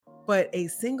but a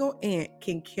single ant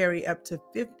can carry up to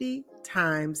 50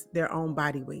 times their own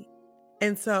body weight.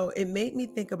 And so it made me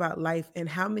think about life and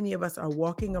how many of us are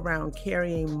walking around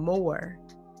carrying more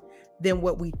than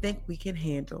what we think we can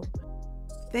handle.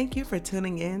 Thank you for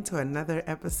tuning in to another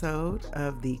episode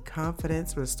of the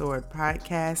Confidence Restored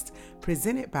podcast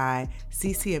presented by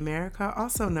CC America,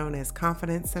 also known as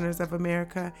Confidence Centers of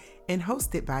America, and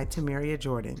hosted by Tamaria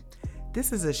Jordan.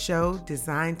 This is a show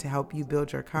designed to help you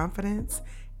build your confidence,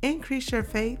 increase your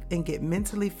faith, and get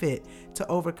mentally fit to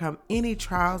overcome any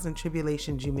trials and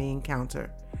tribulations you may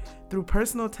encounter. Through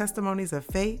personal testimonies of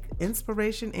faith,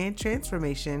 inspiration, and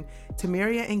transformation,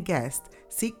 Tamaria and guests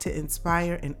seek to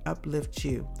inspire and uplift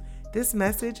you. This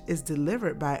message is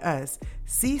delivered by us,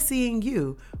 CCing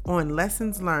you on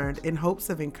lessons learned in hopes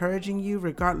of encouraging you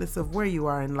regardless of where you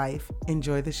are in life.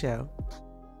 Enjoy the show.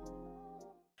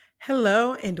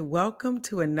 Hello and welcome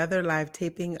to another live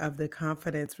taping of the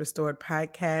Confidence Restored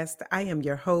podcast. I am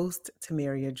your host,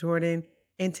 Tamaria Jordan,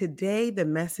 and today the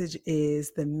message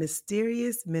is the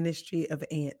mysterious ministry of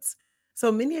ants.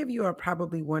 So many of you are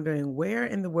probably wondering, where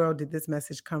in the world did this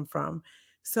message come from?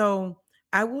 So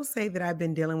I will say that I've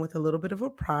been dealing with a little bit of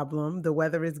a problem. The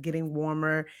weather is getting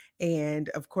warmer, and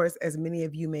of course, as many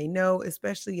of you may know,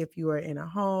 especially if you are in a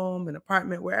home, an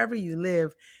apartment, wherever you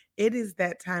live, it is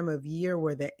that time of year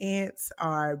where the ants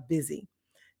are busy.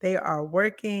 They are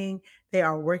working. They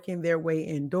are working their way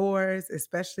indoors,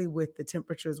 especially with the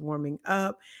temperatures warming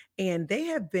up. And they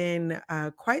have been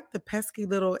quite the pesky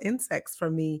little insects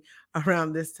for me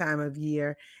around this time of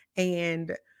year.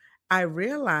 And I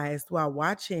realized while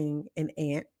watching an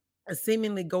ant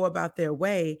seemingly go about their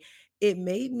way, it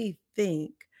made me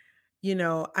think,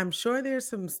 I'm sure there's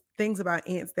some things about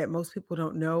ants that most people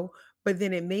don't know, but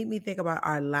then it made me think about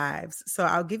our lives. So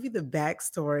I'll give you the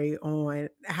backstory on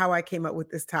how I came up with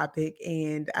this topic,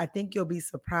 and I think you'll be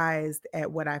surprised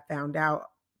at what I found out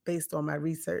based on my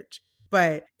research.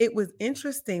 But it was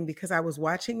interesting because I was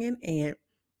watching an ant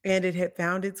and it had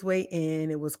found its way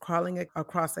in. It was crawling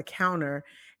across a counter,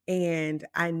 and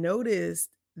I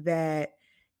noticed that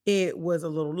it was a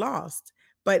little lost,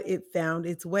 but it found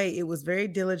its way. It was very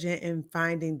diligent in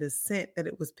finding the scent that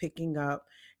it was picking up,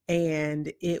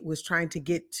 and it was trying to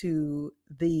get to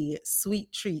the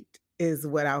sweet treat, is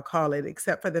what I'll call it,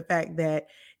 except for the fact that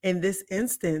in this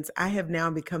instance, I have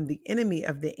now become the enemy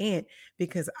of the ant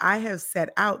because I have set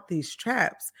out these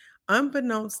traps.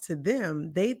 Unbeknownst to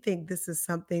them, they think this is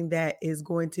something that is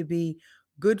going to be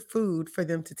good food for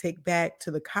them to take back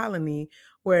to the colony,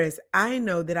 whereas I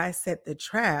know that I set the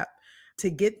trap to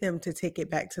get them to take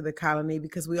it back to the colony,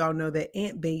 because we all know that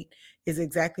ant bait is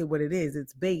exactly what it is.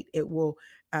 It's bait. It will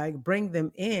bring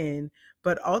them in,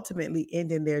 but ultimately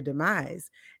end in their demise.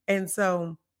 And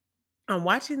so I'm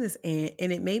watching this ant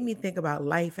and it made me think about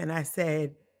life. And I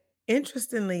said,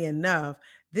 interestingly enough,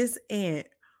 this ant,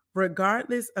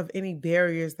 regardless of any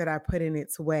barriers that I put in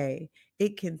its way,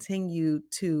 it continued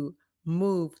to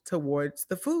move towards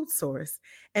the food source.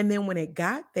 And then when it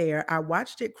got there, I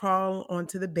watched it crawl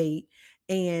onto the bait,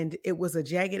 and it was a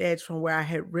jagged edge from where I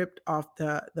had ripped off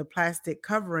the plastic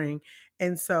covering.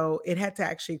 And so it had to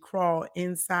actually crawl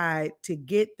inside to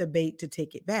get the bait to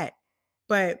take it back.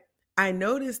 But I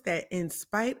noticed that in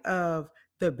spite of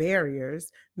the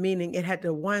barriers, meaning it had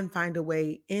to, one, find a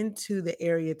way into the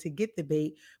area to get the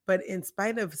bait, but in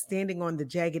spite of standing on the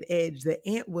jagged edge, the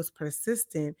ant was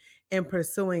persistent in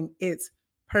pursuing its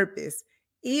purpose,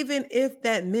 even if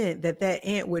that meant that that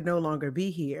ant would no longer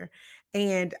be here.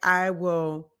 And I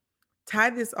will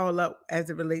tie this all up as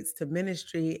it relates to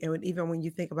ministry, and even when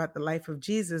you think about the life of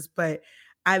Jesus. But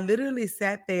I literally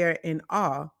sat there in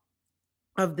awe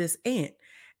of this ant.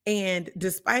 And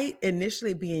despite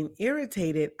initially being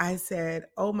irritated, I said,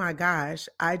 oh my gosh,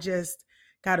 I just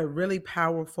got a really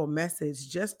powerful message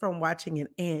just from watching an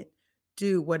ant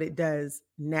do what it does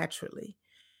naturally.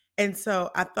 And so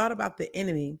I thought about the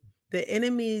enemy. The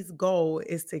enemy's goal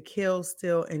is to kill,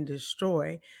 steal, and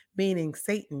destroy, meaning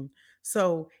Satan.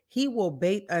 So he will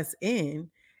bait us in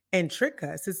and trick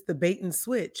us. It's the bait and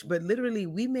switch. But literally,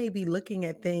 we may be looking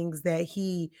at things that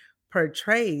he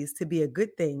portrays to be a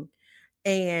good thing,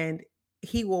 and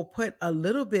he will put a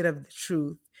little bit of the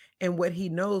truth and what he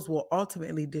knows will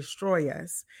ultimately destroy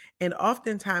us. And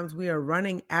oftentimes we are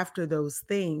running after those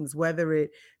things, whether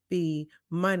it be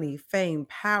money, fame,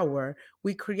 power.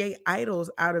 We create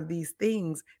idols out of these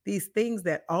things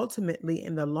that ultimately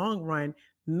in the long run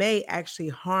may actually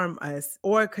harm us,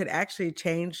 or could actually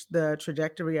change the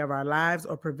trajectory of our lives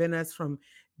or prevent us from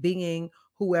being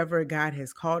whoever God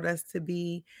has called us to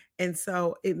be. And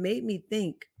so it made me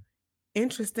think,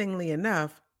 interestingly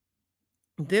enough,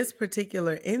 this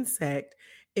particular insect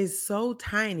is so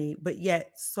tiny, but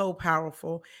yet so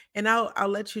powerful. And I'll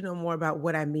let you know more about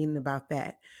what I mean about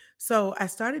that. So I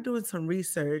started doing some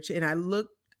research and I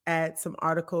looked at some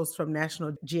articles from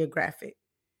National Geographic.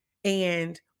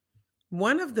 And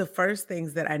one of the first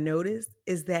things that I noticed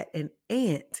is that an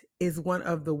ant is one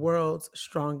of the world's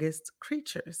strongest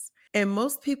creatures. And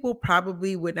most people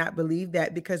probably would not believe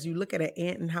that because you look at an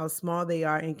ant and how small they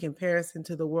are in comparison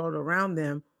to the world around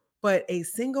them. But a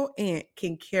single ant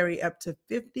can carry up to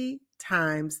 50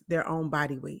 times their own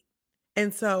body weight.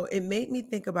 And so it made me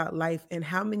think about life and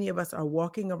how many of us are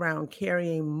walking around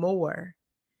carrying more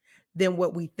than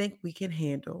what we think we can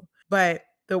handle. But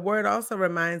the word also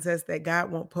reminds us that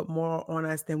God won't put more on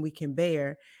us than we can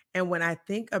bear. And when I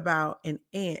think about an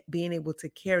ant being able to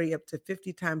carry up to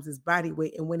 50 times its body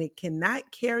weight, and when it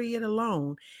cannot carry it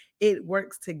alone, it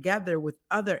works together with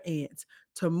other ants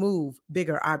to move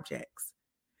bigger objects.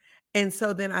 And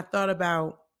so then I thought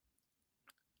about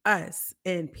us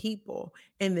and people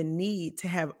and the need to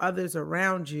have others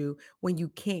around you when you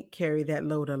can't carry that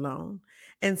load alone.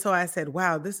 And so I said,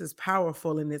 wow, this is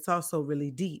powerful and it's also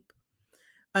really deep.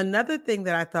 Another thing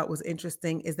that I thought was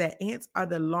interesting is that ants are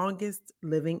the longest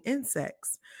living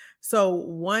insects. So,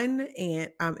 one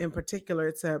ant in particular,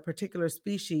 it's a particular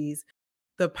species,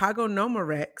 the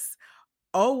Pagonomorex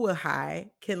Owahai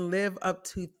can live up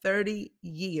to 30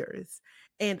 years.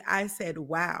 And I said,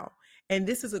 wow. And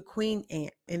this is a queen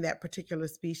ant in that particular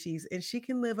species, and she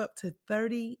can live up to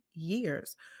 30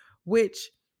 years,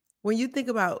 which when you think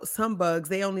about some bugs,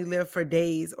 they only live for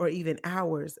days or even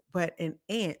hours. But an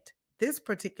ant, this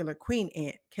particular queen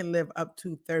ant, can live up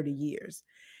to 30 years.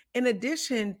 In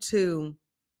addition to,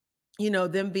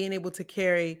 them being able to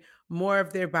carry more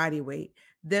of their body weight,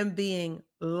 them being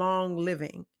long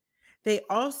living, they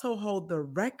also hold the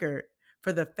record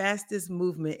for the fastest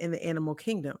movement in the animal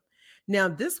kingdom. Now,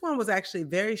 this one was actually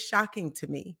very shocking to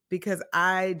me because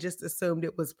I just assumed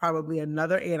it was probably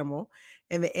another animal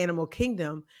in the animal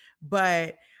kingdom.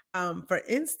 But for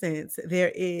instance,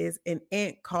 there is an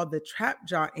ant called the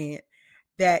trapjaw ant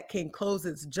that can close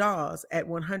its jaws at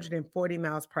 140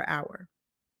 miles per hour.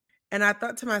 And I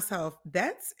thought to myself,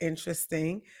 that's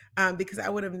interesting because I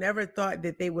would have never thought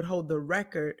that they would hold the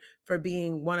record for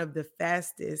being one of the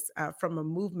fastest from a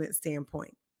movement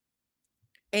standpoint.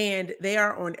 And they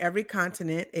are on every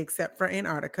continent except for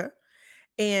Antarctica,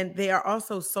 and they are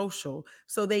also social.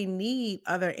 So they need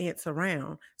other ants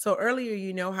around. So earlier,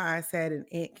 you know how I said an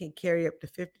ant can carry up to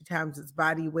 50 times its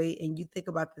body weight. And you think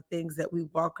about the things that we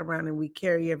walk around and we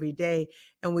carry every day,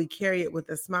 and we carry it with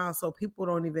a smile. So people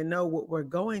don't even know what we're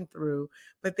going through.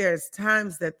 But there's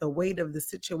times that the weight of the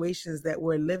situations that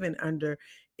we're living under,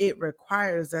 it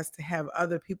requires us to have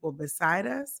other people beside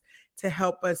us to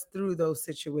help us through those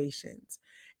situations.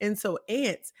 And so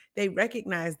ants, they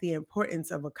recognize the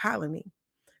importance of a colony.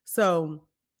 So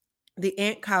the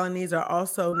ant colonies are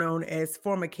also known as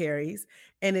formicaries,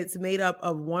 and it's made up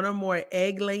of one or more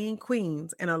egg laying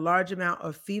queens and a large amount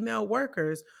of female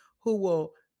workers who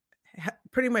will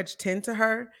pretty much tend to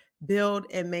her, build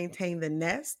and maintain the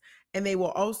nest, and they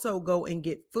will also go and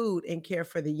get food and care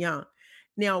for the young.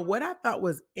 Now, what I thought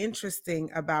was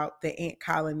interesting about the ant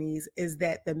colonies is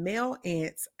that the male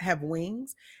ants have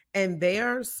wings and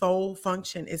their sole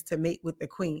function is to mate with the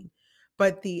queen.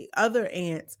 But the other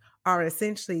ants are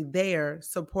essentially there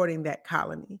supporting that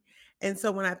colony. And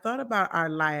so when I thought about our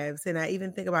lives, and I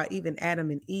even think about even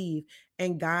Adam and Eve,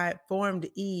 and God formed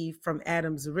Eve from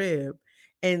Adam's rib,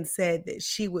 and said that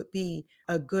she would be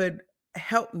a good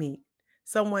helpmeet,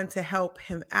 someone to help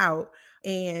him out.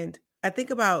 And I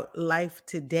think about life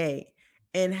today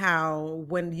and how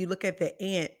when you look at the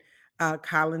ant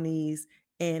colonies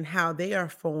and how they are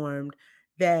formed,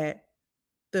 that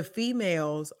the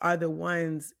females are the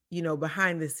ones,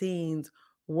 behind the scenes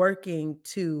working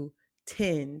to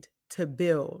tend, to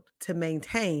build, to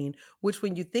maintain, which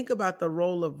when you think about the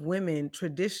role of women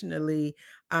traditionally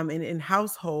in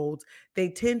households, they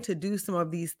tend to do some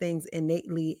of these things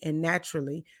innately and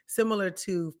naturally, similar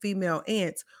to female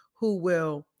ants who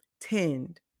will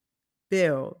tend,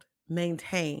 build,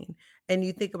 maintain. And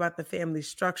you think about the family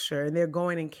structure, and they're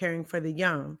going and caring for the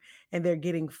young, and they're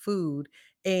getting food.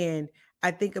 And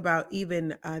I think about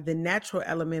even the natural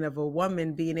element of a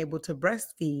woman being able to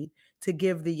breastfeed, to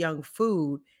give the young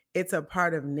food. It's a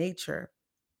part of nature.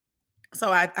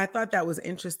 So I thought that was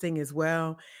interesting as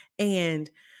well. And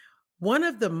one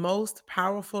of the most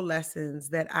powerful lessons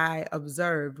that I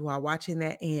observed while watching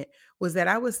that ant was that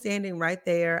I was standing right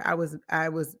there. I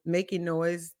was making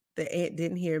noise. The ant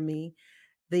didn't hear me.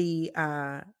 The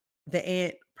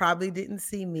ant probably didn't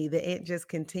see me. The ant just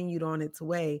continued on its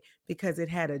way because it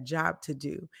had a job to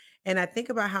do. And I think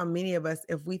about how many of us,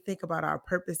 if we think about our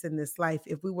purpose in this life,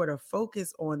 if we were to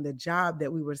focus on the job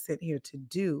that we were sent here to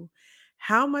do,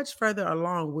 how much further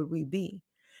along would we be?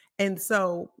 And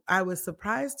so I was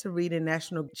surprised to read in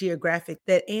National Geographic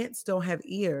that ants don't have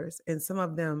ears and some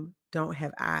of them don't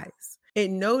have eyes.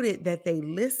 It noted that they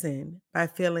listen by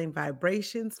feeling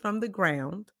vibrations from the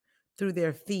ground through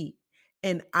their feet.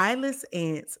 And eyeless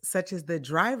ants, such as the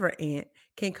driver ant,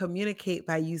 can communicate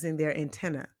by using their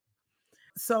antenna.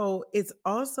 So it's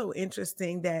also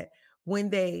interesting that when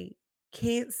they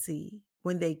can't see,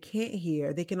 when they can't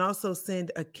hear, they can also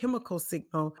send a chemical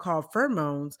signal called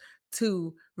pheromones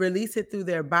to release it through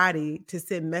their body to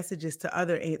send messages to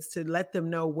other ants to let them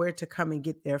know where to come and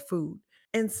get their food.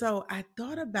 And so I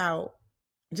thought about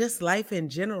just life in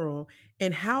general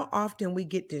and how often we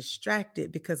get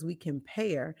distracted because we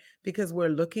compare, because we're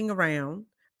looking around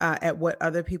at what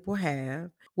other people have.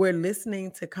 We're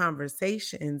listening to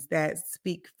conversations that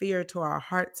speak fear to our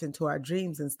hearts and to our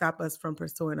dreams and stop us from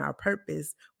pursuing our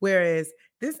purpose. Whereas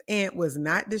this ant was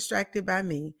not distracted by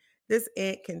me. This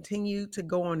ant continued to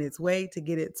go on its way to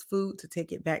get its food, to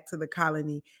take it back to the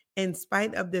colony, in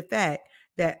spite of the fact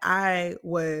that I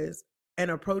was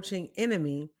an approaching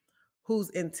enemy whose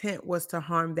intent was to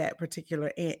harm that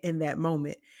particular ant in that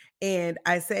moment. And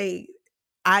I say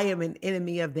I am an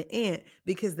enemy of the ant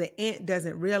because the ant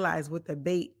doesn't realize what the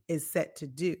bait is set to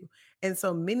do. And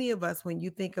so many of us, when you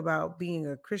think about being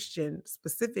a Christian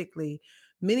specifically,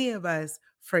 many of us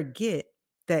forget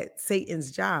that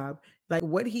Satan's job, like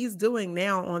what he's doing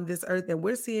now on this earth, and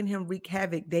we're seeing him wreak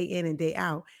havoc day in and day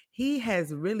out. He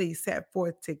has really set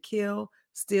forth to kill,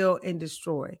 steal, and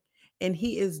destroy. And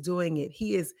he is doing it.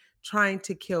 He is trying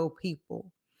to kill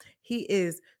people. He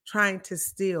is trying to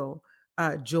steal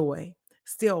joy,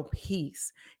 steal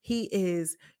peace. He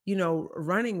is,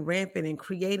 running rampant and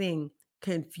creating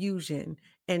confusion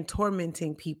and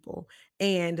tormenting people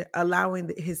and allowing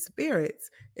his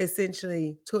spirits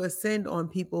essentially to ascend on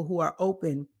people who are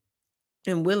open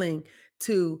and willing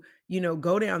to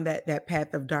go down that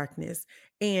path of darkness.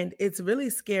 And it's really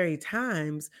scary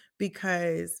times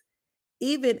because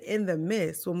even in the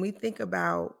midst, when we think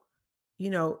about,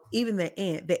 even the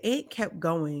ant kept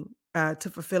going to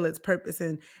fulfill its purpose.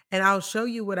 And I'll show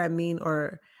you what I mean,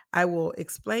 or I will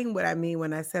explain what I mean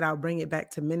when I said I'll bring it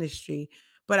back to ministry.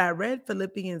 But I read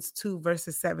Philippians 2,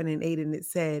 verses 7 and 8, and it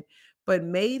said, but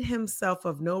made himself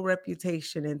of no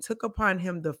reputation and took upon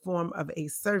him the form of a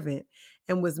servant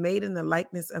and was made in the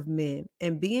likeness of men.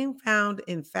 And being found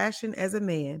in fashion as a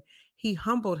man, he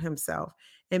humbled himself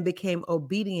and became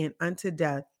obedient unto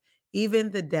death,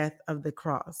 even the death of the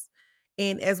cross.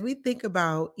 And as we think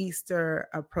about Easter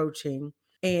approaching,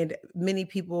 and many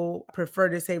people prefer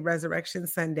to say Resurrection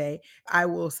Sunday, I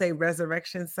will say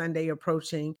Resurrection Sunday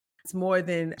approaching. It's more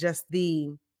than just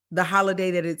the holiday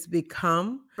that it's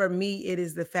become. For me, it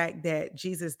is the fact that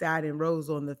Jesus died and rose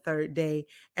on the third day.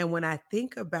 And when I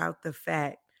think about the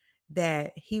fact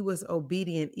that he was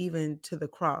obedient even to the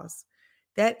cross,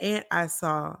 that ant I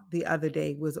saw the other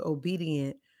day was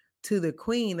obedient to the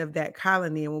queen of that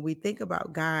colony. And when we think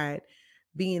about God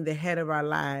being the head of our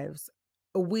lives,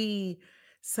 we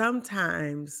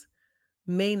sometimes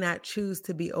may not choose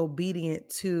to be obedient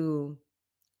to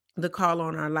the call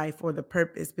on our life or the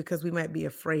purpose because we might be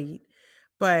afraid.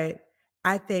 But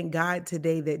I thank God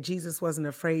today that Jesus wasn't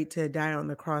afraid to die on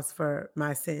the cross for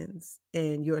my sins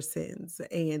and your sins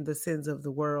and the sins of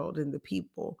the world and the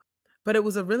people. But it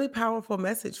was a really powerful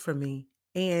message for me.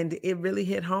 And it really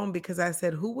hit home because I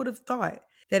said, who would have thought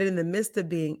that in the midst of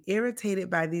being irritated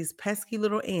by these pesky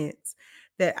little ants,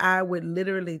 that I would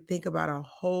literally think about a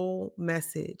whole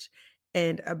message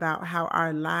and about how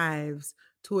our lives,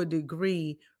 to a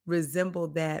degree, resemble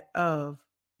that of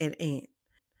an ant.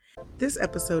 This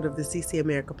episode of the CC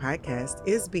America podcast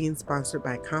is being sponsored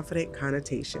by Confident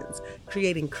Connotations,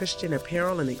 creating Christian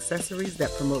apparel and accessories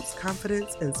that promotes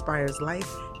confidence, inspires life,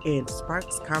 and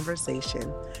sparks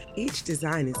conversation. Each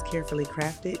design is carefully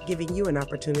crafted, giving you an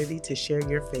opportunity to share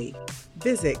your faith.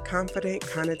 Visit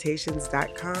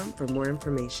confidentconnotations.com for more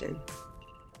information.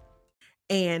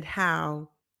 And how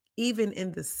even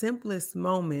in the simplest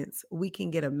moments, we can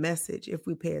get a message if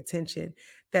we pay attention,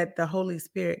 that the Holy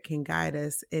Spirit can guide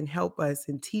us and help us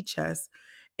and teach us.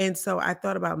 And so I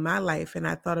thought about my life and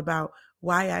I thought about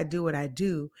why I do what I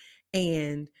do.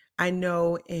 And I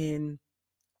know in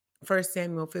 1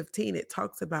 Samuel 15, it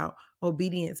talks about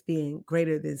obedience being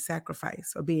greater than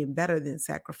sacrifice or being better than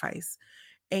sacrifice.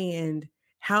 And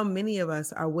how many of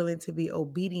us are willing to be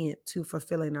obedient to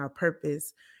fulfilling our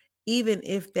purpose, even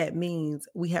if that means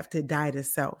we have to die to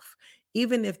self,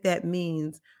 even if that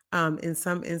means in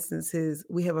some instances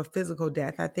we have a physical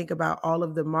death. I think about all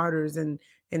of the martyrs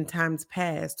in times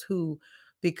past who,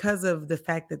 because of the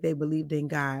fact that they believed in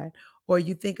God, or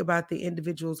you think about the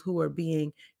individuals who are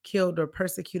being killed or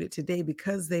persecuted today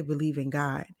because they believe in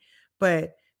God.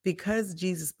 But because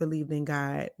Jesus believed in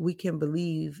God, we can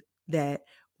believe that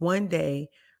one day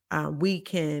we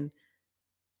can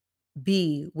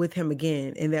be with him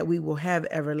again and that we will have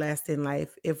everlasting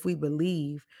life if we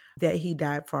believe that he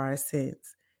died for our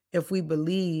sins, if we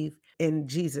believe in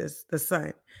Jesus, the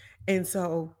Son. And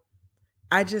so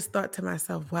I just thought to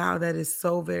myself, wow, that is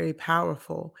so very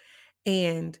powerful.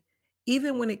 And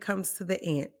even when it comes to the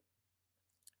ant,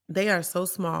 they are so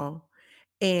small.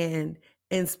 And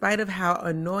in spite of how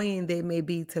annoying they may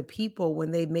be to people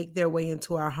when they make their way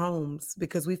into our homes,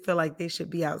 because we feel like they should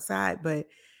be outside, but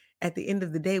at the end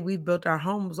of the day, we've built our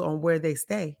homes on where they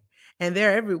stay and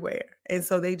they're everywhere. And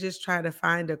so they just try to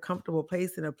find a comfortable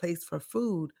place and a place for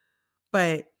food.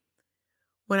 But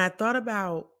when I thought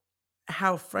about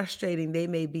how frustrating they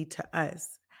may be to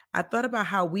us, I thought about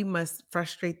how we must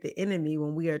frustrate the enemy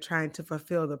when we are trying to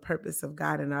fulfill the purpose of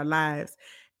God in our lives.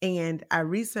 And I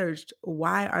researched,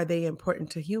 why are they important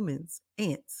to humans?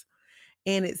 Ants.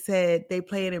 And it said they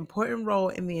play an important role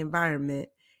in the environment.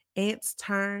 Ants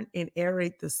turn and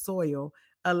aerate the soil,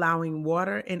 allowing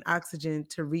water and oxygen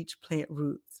to reach plant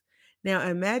roots. Now,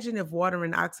 imagine if water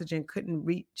and oxygen couldn't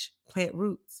reach plant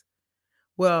roots.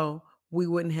 Well, we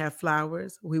wouldn't have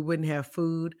flowers, we wouldn't have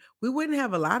food, we wouldn't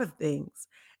have a lot of things.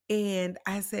 And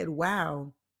I said,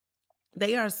 wow,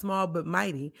 they are small but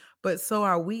mighty, but so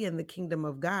are we in the kingdom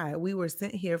of God. We were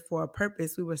sent here for a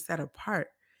purpose, we were set apart.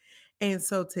 And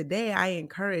so today I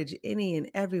encourage any and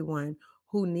everyone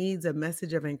who needs a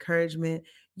message of encouragement.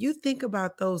 You think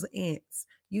about those ants,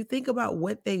 you think about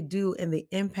what they do and the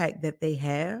impact that they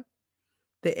have,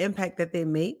 the impact that they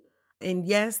make. And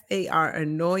yes, they are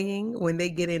annoying when they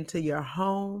get into your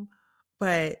home.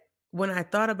 But when I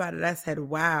thought about it, I said,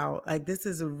 wow, like this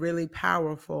is really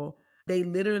powerful. They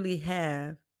literally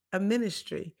have a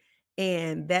ministry.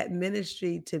 And that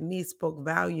ministry to me spoke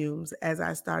volumes as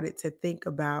I started to think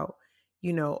about,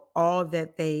 all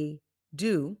that they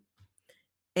do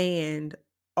and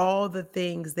all the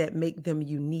things that make them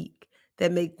unique,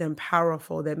 that make them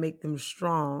powerful, that make them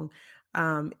strong,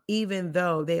 even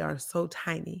though they are so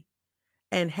tiny.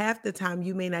 And half the time,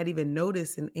 you may not even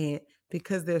notice an ant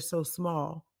because they're so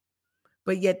small,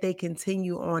 but yet they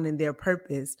continue on in their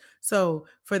purpose. So,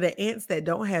 for the ants that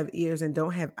don't have ears and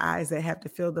don't have eyes that have to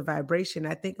feel the vibration,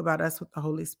 I think about us with the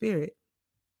Holy Spirit.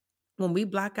 When we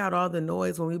block out all the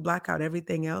noise, when we block out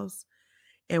everything else,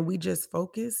 and we just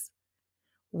focus,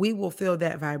 we will feel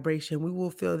that vibration. We will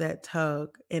feel that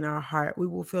tug in our heart. We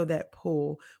will feel that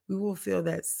pull. We will feel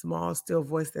that small, still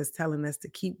voice that's telling us to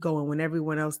keep going when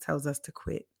everyone else tells us to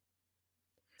quit.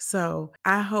 So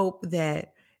I hope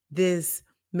that this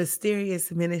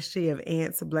mysterious ministry of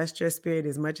ants blessed your spirit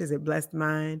as much as it blessed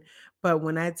mine. But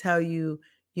when I tell you,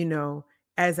 you know,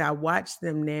 as I watch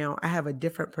them now, I have a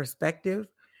different perspective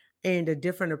and a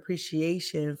different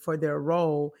appreciation for their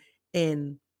role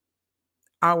in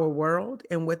our world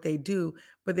and what they do,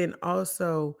 but then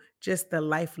also just the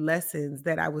life lessons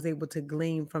that I was able to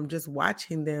glean from just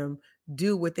watching them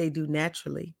do what they do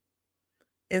naturally.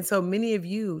 And so many of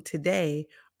you today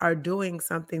are doing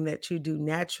something that you do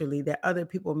naturally that other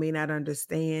people may not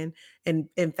understand. And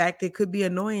in fact, it could be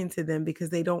annoying to them because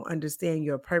they don't understand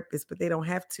your purpose, but they don't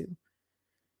have to.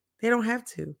 They don't have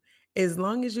to. As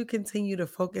long as you continue to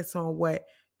focus on what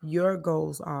your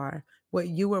goals are, what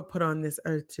you were put on this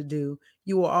earth to do,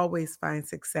 you will always find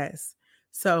success.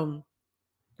 So,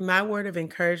 my word of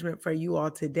encouragement for you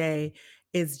all today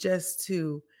is just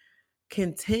to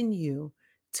continue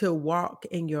to walk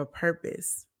in your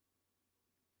purpose,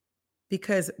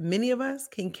 because many of us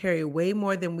can carry way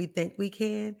more than we think we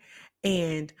can.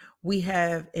 And we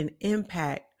have an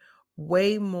impact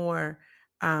way more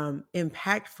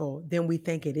impactful than we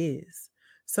think it is.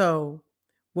 So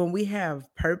when we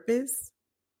have purpose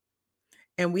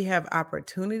and we have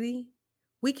opportunity,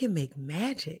 we can make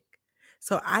magic.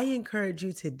 So I encourage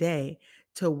you today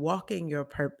to walk in your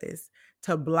purpose,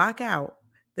 to block out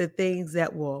the things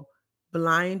that will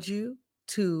blind you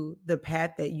to the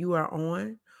path that you are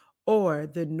on, or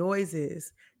the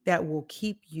noises that will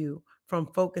keep you from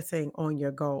focusing on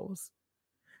your goals.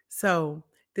 So,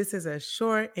 this is a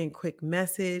short and quick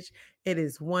message. It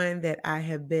is one that I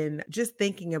have been just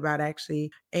thinking about actually.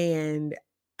 And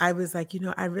I was like,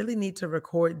 I really need to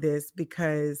record this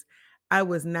because I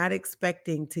was not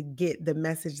expecting to get the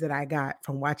message that I got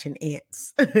from watching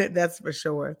ants. That's for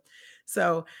sure.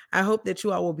 So, I hope that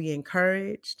you all will be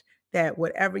encouraged, that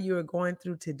whatever you are going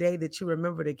through today, that you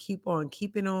remember to keep on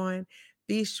keeping on,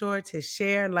 Be sure to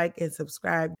share, like, and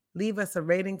subscribe. Leave us a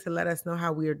rating to let us know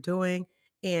how we are doing.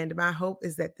 And my hope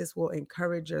is that this will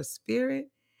encourage your spirit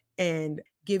and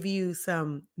give you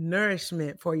some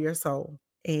nourishment for your soul.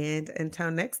 And until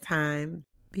next time,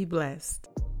 be blessed.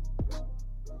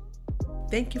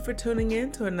 Thank you for tuning in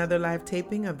to another live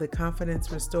taping of the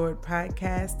Confidence Restored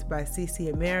podcast by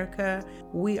CC America.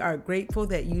 We are grateful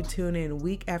that you tune in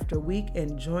week after week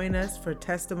and join us for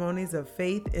testimonies of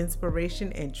faith,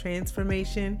 inspiration, and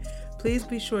transformation. Please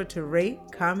be sure to rate,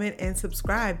 comment, and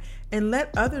subscribe, and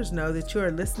let others know that you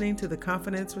are listening to the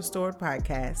Confidence Restored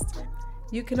podcast.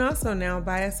 You can also now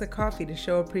buy us a coffee to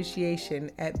show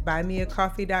appreciation at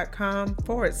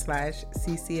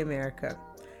buymeacoffee.com/CC America.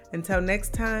 Until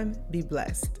next time, be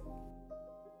blessed.